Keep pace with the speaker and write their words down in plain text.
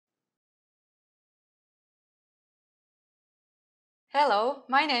Hello,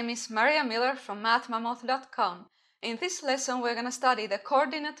 my name is Maria Miller from mathmammoth.com. In this lesson we're going to study the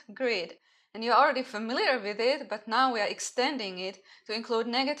coordinate grid, and you're already familiar with it, but now we are extending it to include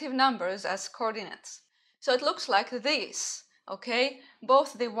negative numbers as coordinates. So it looks like this, okay?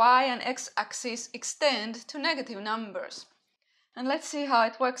 Both the y and x axis extend to negative numbers. And let's see how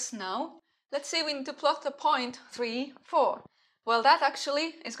it works now. Let's say we need to plot the point 3, 4. Well, that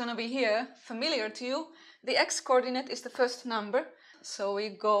actually is going to be here, familiar to you. The x-coordinate is the first number, so we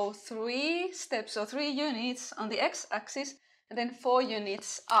go 3 steps or 3 units on the x-axis and then 4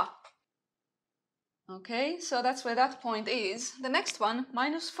 units up. Okay, so that's where that point is. The next one,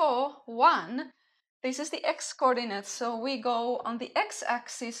 -4, 1. This is the x-coordinate, so we go on the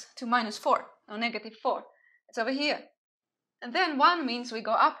x-axis to -4, or -4. It's over here. And then 1 means we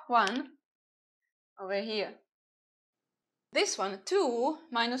go up 1 over here. This one, 2,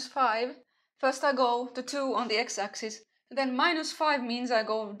 -5. First I go to 2 on the x-axis, and then -5 means I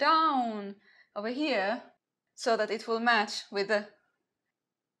go down over here so that it will match with the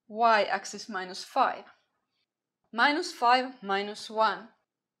y-axis -5. -5, -1.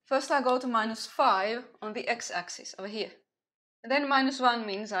 First I go to -5 on the x-axis over here. And then -1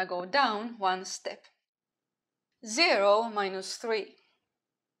 means I go down 1 step. 0, -3.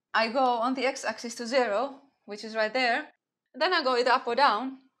 I go on the x-axis to 0, which is right there. Then I go either up or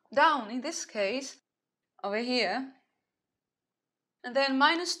down. Down, in this case, over here. And then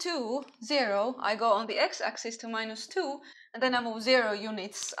 -2, 0. I go on the x-axis to -2, and then I move 0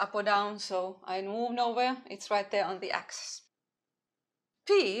 units up or down, so I move nowhere. It's right there on the axis.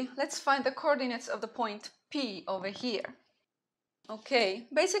 P, let's find the coordinates of the point P over here. Okay,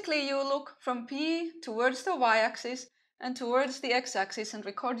 basically you look from P towards the y-axis and towards the x-axis and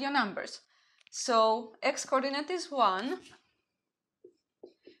record your numbers. So x-coordinate is 1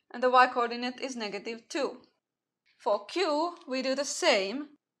 and the y-coordinate is -2. For Q, we do the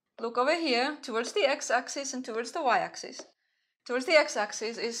same. Look over here towards the x-axis and towards the y-axis. Towards the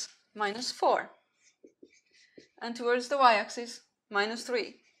x-axis is -4 and towards the y-axis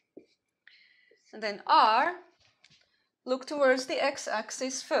 -3. And then R, look towards the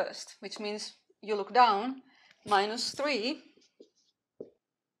x-axis first, which means you look down, -3,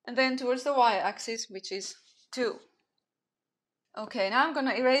 and then towards the y-axis, which is 2. Okay, now I'm going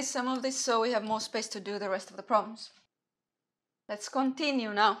to erase some of this so we have more space to do the rest of the problems. Let's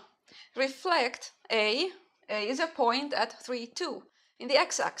continue now. Reflect A. A is a point at 3, 2 in the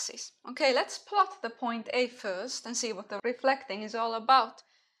x-axis. Okay, let's plot the point A first and see what the reflecting is all about.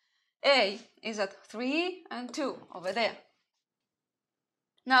 A is at 3 and 2 over there.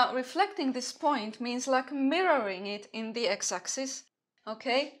 Now, reflecting this point means like mirroring it in the x-axis.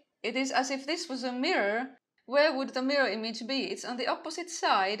 Okay, it is as if this was a mirror. Where would the mirror image be? It's on the opposite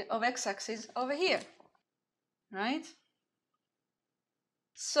side of x-axis over here, right?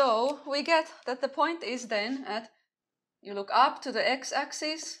 So we get that the point is then at, you look up to the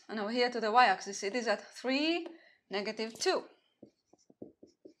x-axis and over here to the y-axis, it is at 3, -2.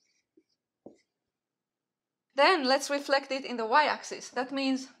 Then let's reflect it in the y-axis. That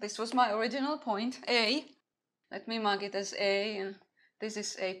means this was my original point, A. Let me mark it as A, and this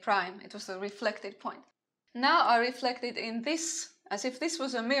is A prime. It was the reflected point. Now I reflect it in this, as if this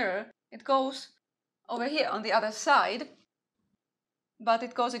was a mirror. It goes over here on the other side, but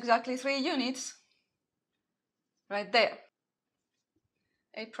it goes exactly 3 units right there.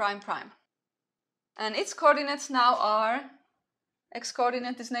 A prime prime. And its coordinates now are,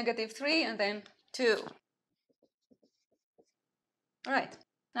 x-coordinate is -3 and then 2. Alright,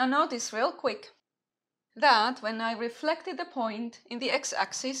 now notice real quick that when I reflected the point in the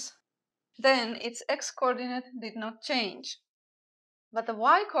x-axis, then its x-coordinate did not change, but the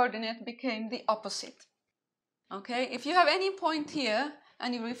y-coordinate became the opposite. Okay, if you have any point here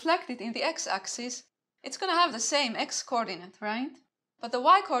and you reflect it in the x-axis, it's going to have the same x-coordinate, right? But the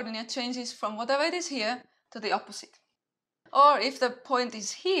y-coordinate changes from whatever it is here to the opposite. Or if the point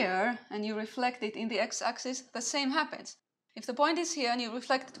is here and you reflect it in the x-axis, the same happens. If the point is here and you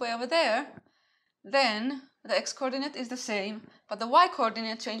reflect it way over there, then the x-coordinate is the same, but the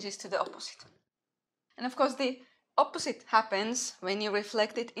y-coordinate changes to the opposite. And of course the opposite happens when you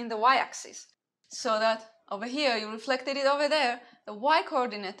reflect it in the y-axis. So that over here you reflected it over there, the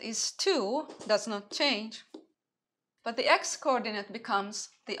y-coordinate is 2, does not change, but the x-coordinate becomes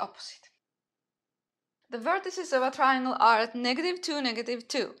the opposite. The vertices of a triangle are at -2,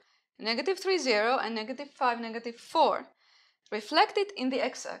 -2, -3, 0, and -5, -4. Reflect it in the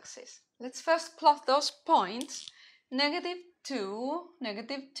x-axis. Let's first plot those points. -2,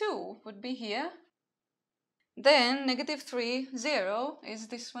 -2 would be here. Then -3, 0 is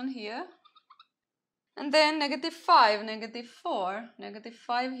this one here. And then -5, -4,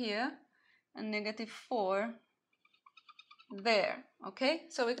 -5 here, and -4 there. Okay,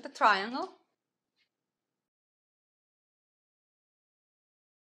 so we get a triangle.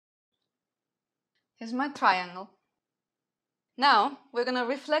 Here's my triangle. Now we're going to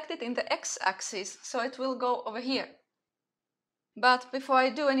reflect it in the x-axis, so it will go over here. But before I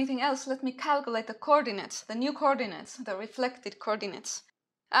do anything else, let me calculate the coordinates, the new coordinates, the reflected coordinates.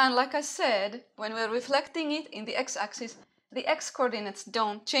 And like I said, when we're reflecting it in the x-axis, the x-coordinates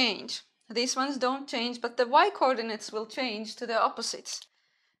don't change. These ones don't change, but the y-coordinates will change to their opposites.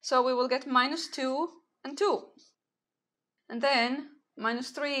 So we will get -2 and 2. And then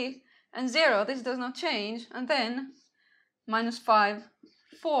 -3 and 0, this does not change. And then -5,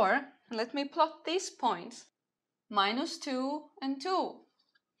 4. And let me plot these points. -2 and 2.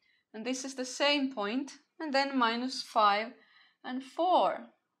 And this is the same point. And then -5 and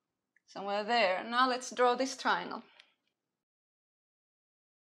 4. Somewhere there. Now let's draw this triangle.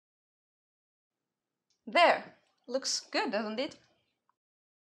 There. Looks good, doesn't it?